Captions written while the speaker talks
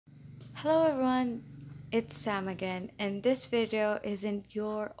Hello everyone, it's Sam again, and this video isn't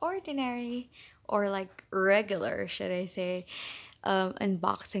your ordinary or like regular, should I say,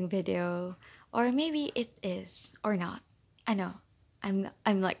 unboxing video, or maybe it is or not. I know,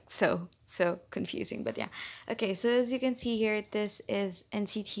 I'm like so confusing, but yeah. Okay, so as you can see here, this is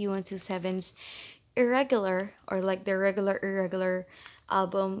NCT127's irregular or like the regular irregular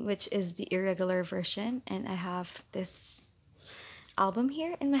album, which is the irregular version, and I have this album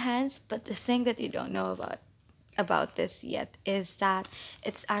here in my hands. But the thing that you don't know about this yet is that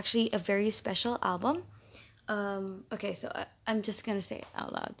it's actually a very special album. Okay, so I'm just gonna say it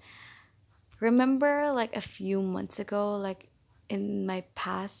out loud. Remember, like a few months ago, like in my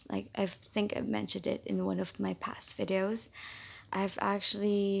past, like I think I mentioned it in one of my past videos. I've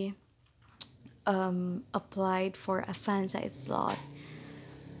actually applied for a fan site slot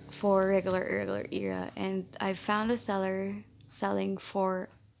for regular irregular era, and I found a seller selling for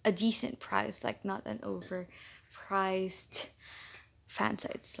a decent price, like not an overpriced fan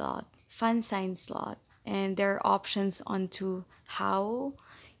sign slot. And there are options onto how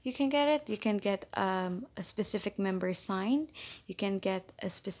you can get it. You can get a specific member signed. You can get a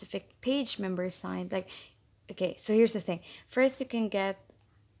specific page member signed. Like, okay, so here's the thing. First, you can get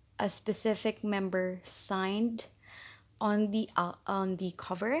a specific member signed on the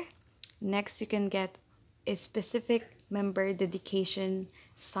cover. Next, you can get a specific member dedication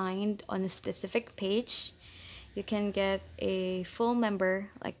signed on a specific page. You can get a full member,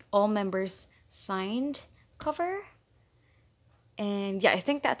 like all members signed cover. And yeah, I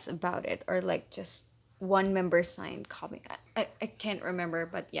think that's about it. Or like just one member signed copy. I can't remember,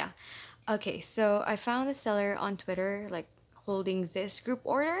 but yeah. Okay, so I found a seller on Twitter like holding this group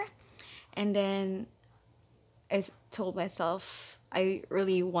order. And then I told myself I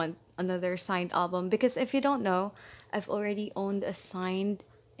really want another signed album because if you don't know, I've already owned a signed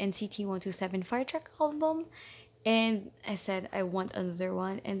NCT127 Fire Truck album, and I said I want another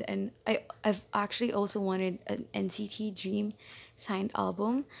one, and I've actually also wanted an NCT Dream signed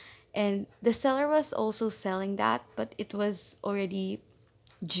album, and the seller was also selling that, but it was already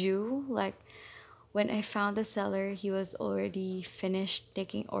due. Like when I found the seller, he was already finished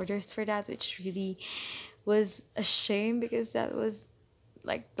taking orders for that, which really was a shame because that was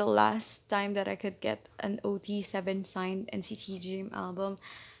like the last time that I could get an OT7 signed NCT Dream album.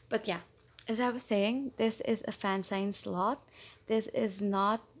 But yeah, as I was saying, this is a fan sign slot. This is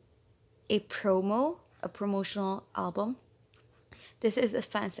not a promotional album. This is a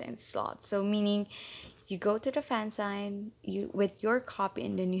fan sign slot. So meaning you go to the fan sign you with your copy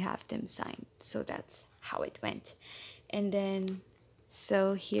and then you have them signed. So that's how it went. And then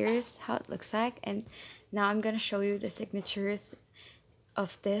so here's how it looks like, and now I'm gonna show you the signatures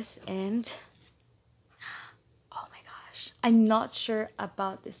of this. And oh my gosh, I'm not sure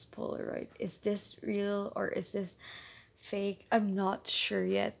about this Polaroid. Is this real or is this fake? I'm not sure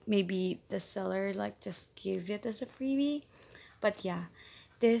yet. Maybe the seller like just gave it as a freebie. But yeah,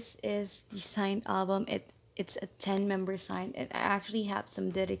 this is the signed album. It's a 10 member sign, and I actually have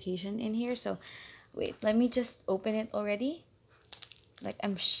some dedication in here. So wait, let me just open it already. Like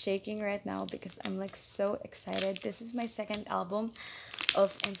I'm shaking right now because I'm like so excited. This is my second album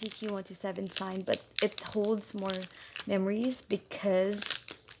of NCT127 sign, but it holds more memories because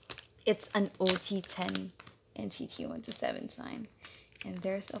it's an OT10 NCT127 sign. And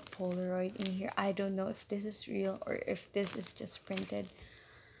there's a Polaroid in here. I don't know if this is real or if this is just printed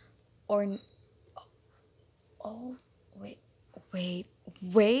or oh wait wait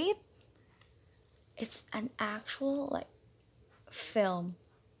wait it's an actual like film.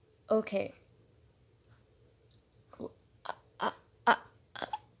 Okay. Uh, uh,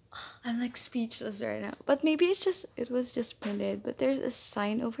 I'm like speechless right now. But maybe it was just printed. But there's a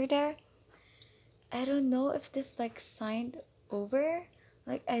sign over there. I don't know if this like signed over.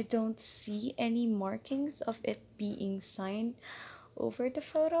 Like I don't see any markings of it being signed over the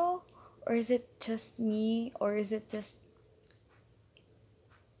photo. Or is it just me? Or is it just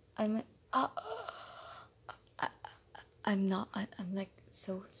I'm uh, I, I'm not I'm like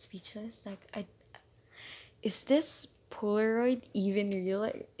so speechless. Like I is this Polaroid even real?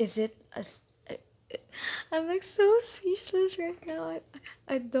 Like, is it I'm like so speechless right now.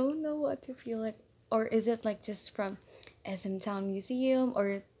 I don't know what to feel like. Or is it like just from SM Town Museum,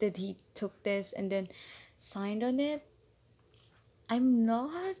 or did he took this and then signed on it? I'm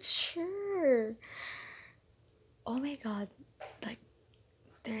not sure. Oh my god. Like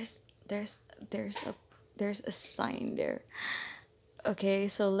there's a there's a sign there. Okay,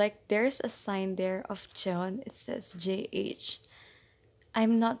 so like there's a sign there of John. It says JH.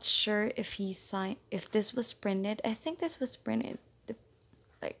 I'm not sure if he signed if this was printed. I think this was printed. The,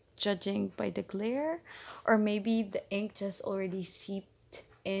 like judging by the glare, or maybe the ink just already seeped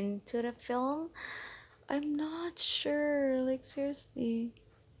into the film. I'm not sure, like seriously.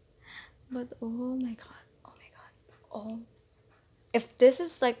 But oh my god, oh my god, oh. If this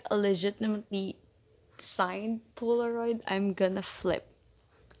is like a legitimately signed Polaroid, I'm gonna flip.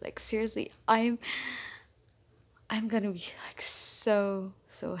 Like seriously, I'm gonna be like so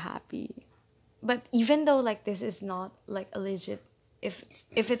happy. But even though like this is not like a legit, if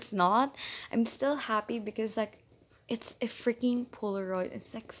it's not, I'm still happy because like it's a freaking Polaroid.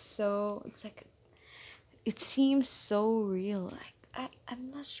 It's like so, it's like it seems so real. Like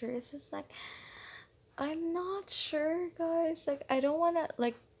I'm not sure. It's just like I'm not sure, guys. Like I don't wanna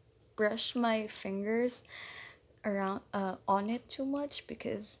like brush my fingers around on it too much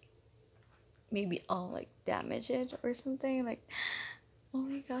because maybe I'll like damage it or something. Like oh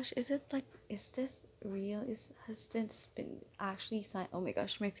my gosh, is it like, is this real? Has this been actually signed? Oh my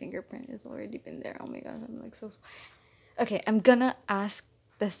gosh, my fingerprint has already been there. Oh my gosh, I'm like so sorry. Okay, I'm gonna ask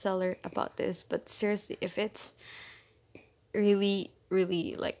the seller about this, but seriously, if it's really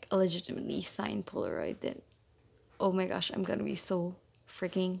like a legitimately signed Polaroid, then oh my gosh, I'm gonna be so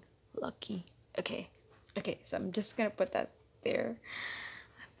freaking lucky. Okay, okay, so I'm just gonna put that there.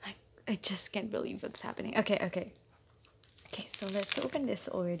 I'm like, I just can't believe what's happening. Okay, okay. Okay, so let's open this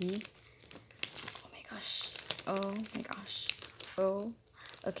already. Oh my gosh. Oh my gosh. Oh.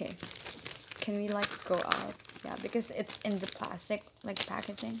 Okay. Can we like go out? Yeah, because it's in the plastic like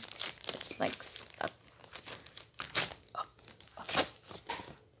packaging. It's like stuck. Oh, okay.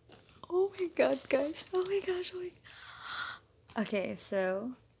 Oh my god, guys. Oh my gosh. Oh my... Okay,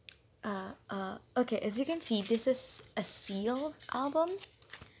 so okay, as you can see, this is a sealed album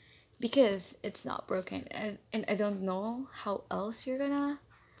because it's not broken, and I don't know how else you're gonna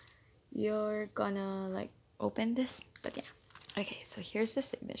like open this, but yeah. Okay, so here's the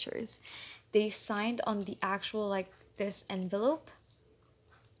signatures. They signed on the actual like this envelope,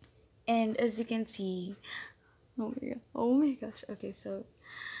 and as you can see, oh my god, oh my gosh. Okay, so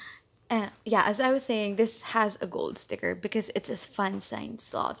yeah, as I was saying, this has a gold sticker because it's a fun sign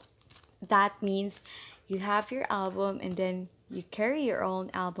slot. That means you have your album and then you carry your own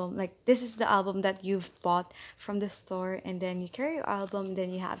album. Like this is the album that you've bought from the store, and then you carry your album,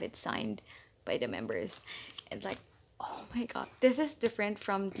 then you have it signed by the members. And like oh my god, this is different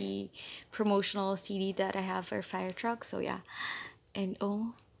from the promotional CD that I have for Fire Truck. So yeah. And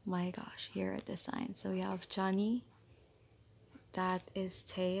oh my gosh, here are the signs. So you have Johnny, that is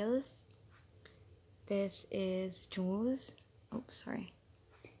Tails, this is Jungwoo's, oh sorry,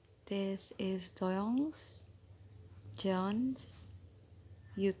 this is Doyoung's, Jeon's,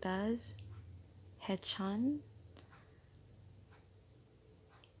 Yuta's, Hechan.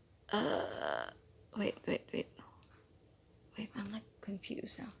 Wait, I'm like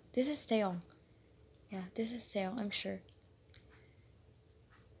confused now. This is Taeyong. Yeah, this is Taeyong, I'm sure.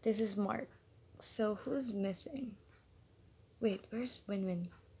 This is Mark. So who's missing? Wait, where's Winwin?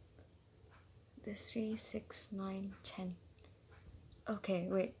 The 3, 6, 9, 10. Okay,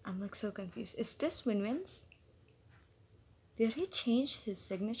 wait, I'm like so confused. Is this Winwin's? Did he change his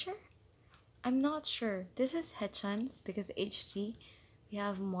signature? I'm not sure. This is Hechan's because HC. We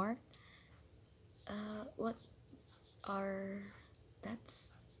have Mark. What are...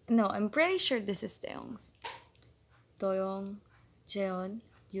 That's... No, I'm pretty sure this is Taeyong's. Doyoung, Jeon,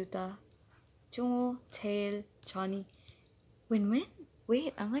 Yuta, Jungwoo, Tail, Johnny. Win-win?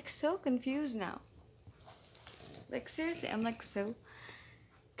 Wait, I'm like so confused now. Like seriously, I'm like so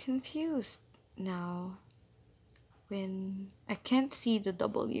confused now. When I can't see the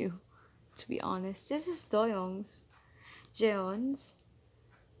W, to be honest. This is Doyoung's, Jeon's.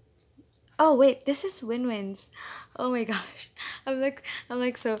 Oh wait, this is Winwin's. Oh my gosh, I'm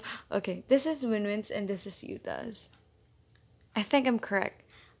like so okay. This is Winwin's and this is Yuta's. I think I'm correct.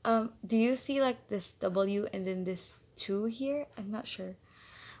 Do you see like this W and then this 2 here? I'm not sure.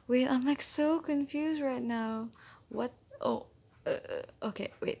 Wait, I'm like so confused right now. What? Oh,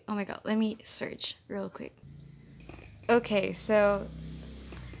 okay. Wait. Oh my god. Let me search real quick. Okay, so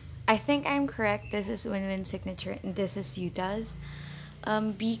I think I'm correct. This is Win-Win's signature and this is Yuta's.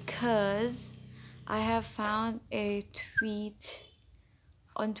 Because I have found a tweet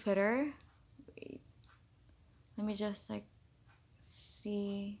on Twitter. Wait, let me just like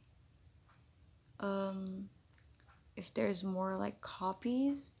see if there's more like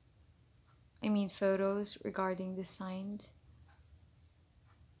copies. I mean photos regarding the signed.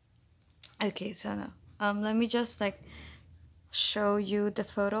 Okay, so no. Let me just like show you the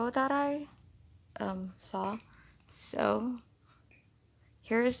photo that I saw. So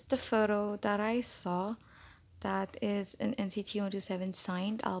here's the photo that I saw. That is an NCT127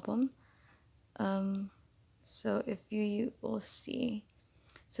 signed album. So if you will see,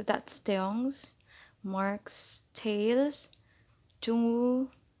 so that's Taeyong's, Mark's, Tails, Jungwoo,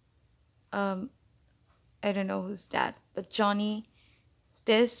 I don't know who's that, but Johnny.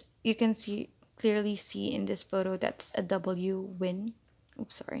 This you can clearly see in this photo. That's a W win.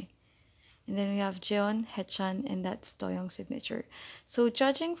 Oops, sorry. And then we have Jeon, Hechan, and that's Doyoung's signature. So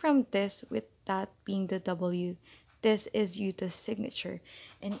judging from this, with that being the W, this is Yuta's signature.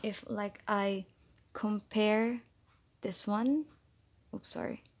 And if like I compare this one, oops,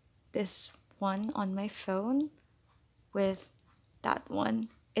 sorry, this one on my phone with that one,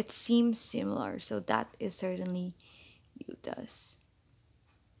 it seems similar. So that is certainly Yuta's.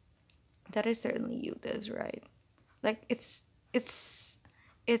 That is certainly Yuta's, right? Like it's it's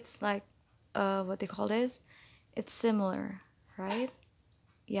like what they call this? It's similar, right?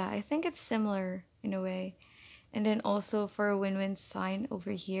 Yeah, I think it's similar in a way. And then also for a win-win sign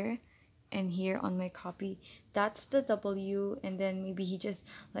over here and here on my copy, that's the W, and then maybe he just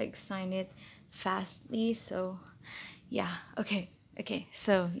like signed it fastly. So yeah, okay,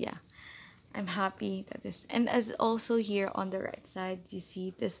 so yeah, I'm happy that this, and as also here on the right side you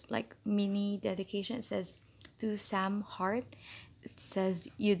see this like mini dedication. It says to Sam Hart. It says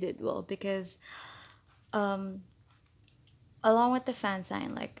you did well, because um along with the fan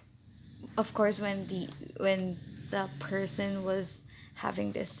sign, like of course when the person was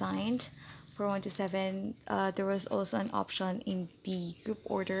having this signed for 1 to 7, there was also an option in the group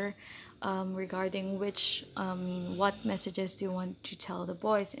order regarding which what messages do you want to tell the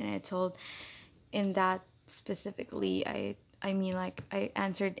boys. And I told in that specifically, like I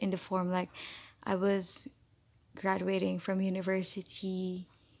answered in the form like I was graduating from university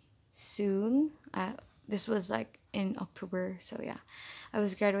soon. This was like in October, so yeah, I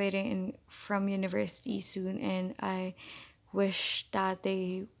was graduating from university soon, and I wish that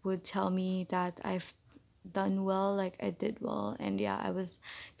they would tell me that I've done well, like I did well, and yeah, I was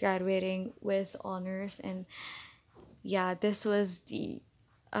graduating with honors. And yeah, this was the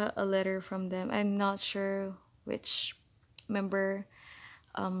a letter from them. I'm not sure which member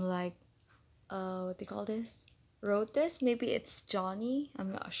like what they call this wrote this. Maybe it's Johnny,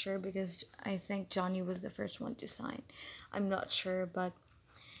 I'm not sure, because I think Johnny was the first one to sign. I'm not sure, but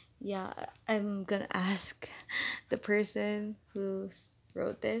yeah, I'm gonna ask the person who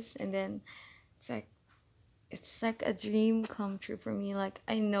wrote this. And then it's like it's like a dream come true for me. Like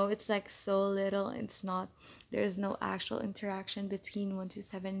I know it's like so little, it's not, there's no actual interaction between 1 to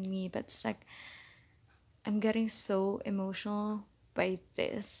 7 and me, but it's like I'm getting so emotional by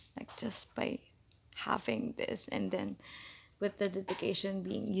this, like just by having this. And then with the dedication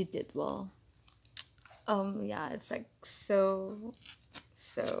being you did well. Yeah, it's like so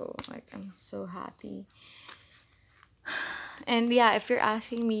like I'm so happy. And yeah, if you're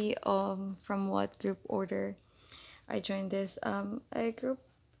asking me from what group order I joined this, I group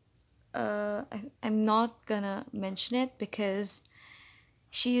I'm not gonna mention it because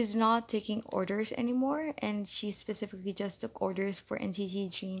she is not taking orders anymore, and she specifically just took orders for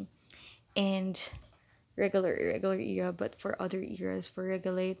NCT Dream and irregular era. But for other eras, for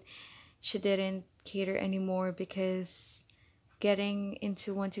Regulate, she didn't cater anymore because getting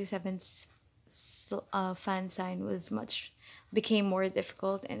into 127's fan sign was much became more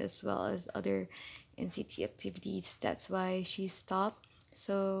difficult, and as well as other NCT activities. That's why she stopped.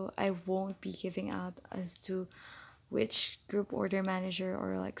 So I won't be giving out as to which group order manager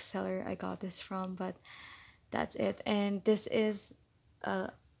or like seller I got this from, but that's it. And this is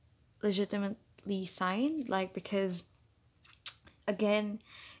legitimately signed, like, because again,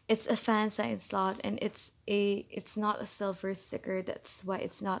 it's a fan sign slot, and it's not a silver sticker. That's why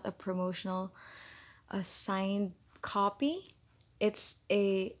it's not a promotional signed copy. It's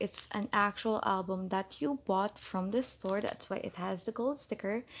an actual album that you bought from the store. That's why it has the gold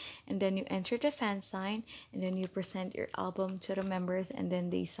sticker. And then you enter the fan sign, and then you present your album to the members, and then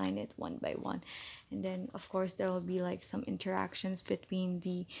they sign it one by one. And then of course there will be like some interactions between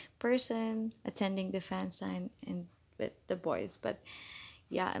the person attending the fan sign and with the boys. But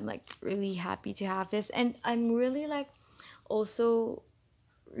yeah, I'm like really happy to have this, and I'm really like also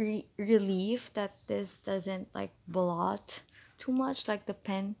relieved that this doesn't like blot too much. Like the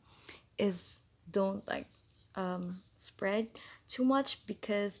pen is don't like spread too much,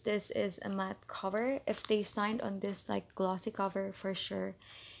 because this is a matte cover. If they signed on this like glossy cover, for sure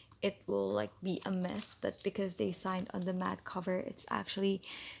it will like be a mess, but because they signed on the matte cover, it's actually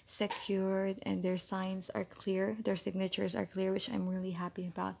secured, and their signs are clear, their signatures are clear, which I'm really happy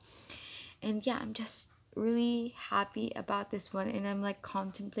about. And yeah, I'm just really happy about this one, and I'm like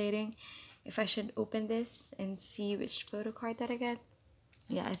contemplating if I should open this and see which photo card that I get.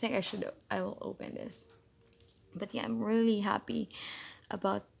 Yeah, I think I will open this. But yeah, I'm really happy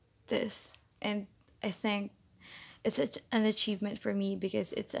about this. And I think it's an achievement for me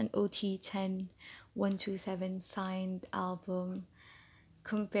because it's an OT10 127 signed album,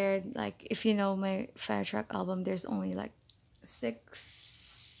 compared, like, if you know my Fire Track album, there's only like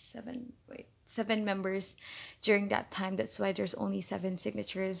seven members during that time. That's why there's only 7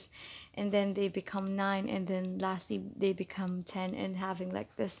 signatures, and then they become 9, and then lastly they become 10. And having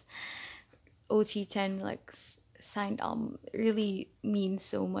like this OT10 like signed album really means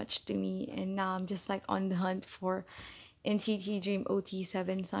so much to me. And now I'm just like on the hunt for NCT Dream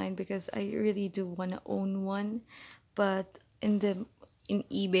OT7 sign, because I really do want to own one. But in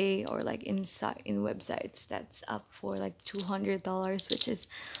eBay or like in websites, that's up for like $200, which is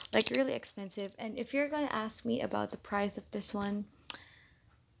like really expensive. And if you're gonna ask me about the price of this one,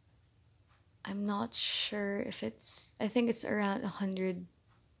 I'm not sure if it's, I think it's around $100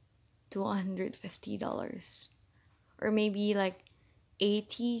 to $150, or maybe like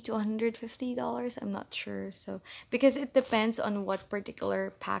 $80 to $150. I'm not sure. So because it depends on what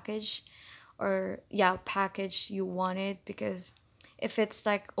particular package, or yeah, package you wanted. Because if it's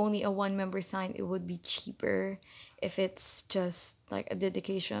like only a one member sign, it would be cheaper. If it's just like a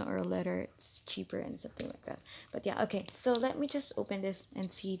dedication or a letter, it's cheaper and something like that. But yeah, okay, so let me just open this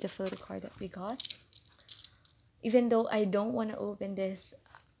and see the photo card that we got. Even though I don't want to open this,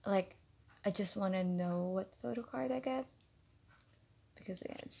 like, I just want to know what photo card I get, because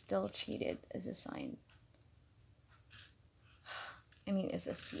yeah, it's still treated as a sign. I mean, it's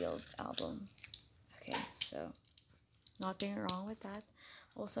a sealed album. Okay, so nothing wrong with that.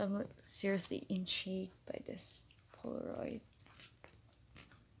 Also, I'm seriously intrigued by this Polaroid.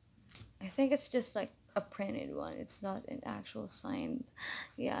 I think it's just like a printed one. It's not an actual sign.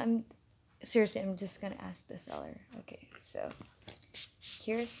 Yeah, I'm just gonna ask the seller. Okay, so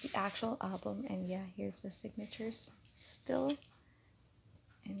here's the actual album, and yeah, here's the signatures still.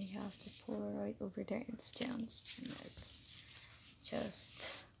 And we have the Polaroid over there in Jones. And let's just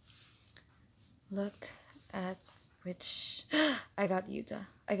look at which I got Utah.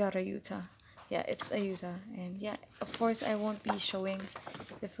 I got a Utah. Yeah, it's a Utah. And yeah, of course I won't be showing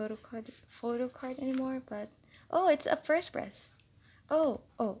the photo card anymore, but oh, it's a first press. Oh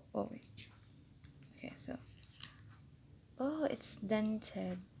wait. Okay, so oh, it's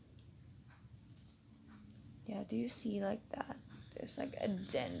dented. Yeah, do you see like that? There's like a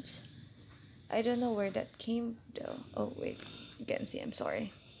dent. I don't know where that came though. Oh wait, you can see. I'm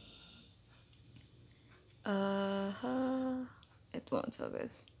sorry. It won't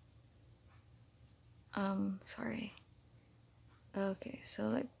focus. Sorry. Okay, so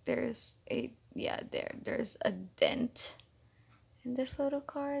like there's there's a dent in the photo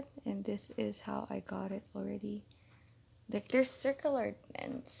card, and this is how I got it already. Like there's circular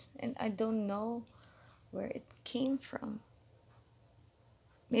dents, and I don't know where it came from.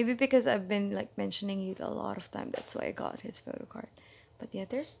 Maybe because I've been like mentioning it a lot of time, that's why I got his photo card. But yeah,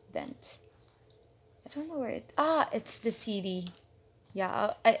 there's dent. I don't know where it's the CD.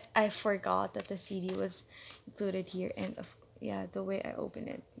 Yeah, I forgot that the CD was included here, and yeah, the way I open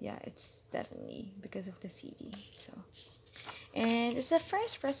it, yeah, it's definitely because of the CD. So, and it's the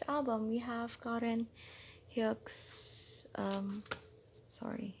first press album. We have gotten Hyuk's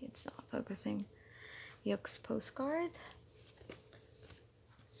sorry, it's not focusing. Hyuk's postcard.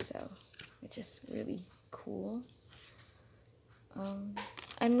 So, which is really cool.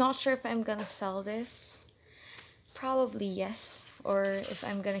 I'm not sure if I'm gonna sell this. Probably yes, or if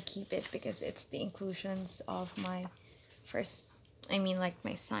I'm gonna keep it because it's the inclusions of my like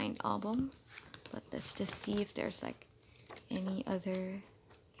my signed album. But let's just see if there's like any other,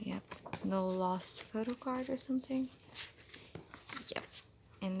 yep, no lost photo card or something. Yep,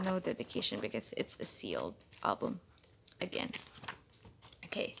 and no dedication because it's a sealed album again.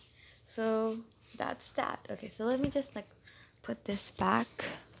 Okay, so that's that. Okay, so let me just like put this back.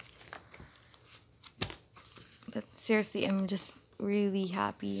 But seriously, I'm just really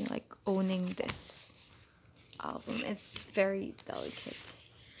happy like owning this album. It's very delicate.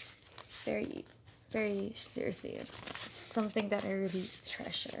 It's very, very seriously. It's something that I really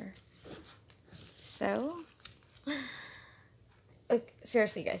treasure. So, like,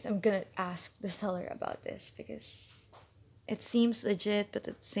 seriously, guys, I'm gonna ask the seller about this because it seems legit, but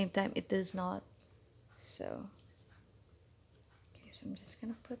at the same time, it does not. So, okay, so I'm just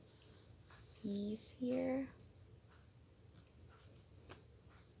gonna put these here.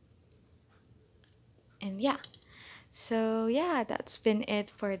 And yeah, so yeah, that's been it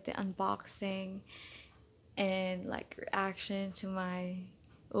for the unboxing and like reaction to my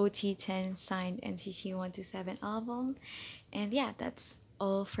OT10 signed NCT127 album. And yeah, that's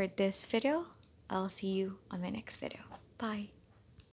all for this video. I'll see you on my next video. Bye.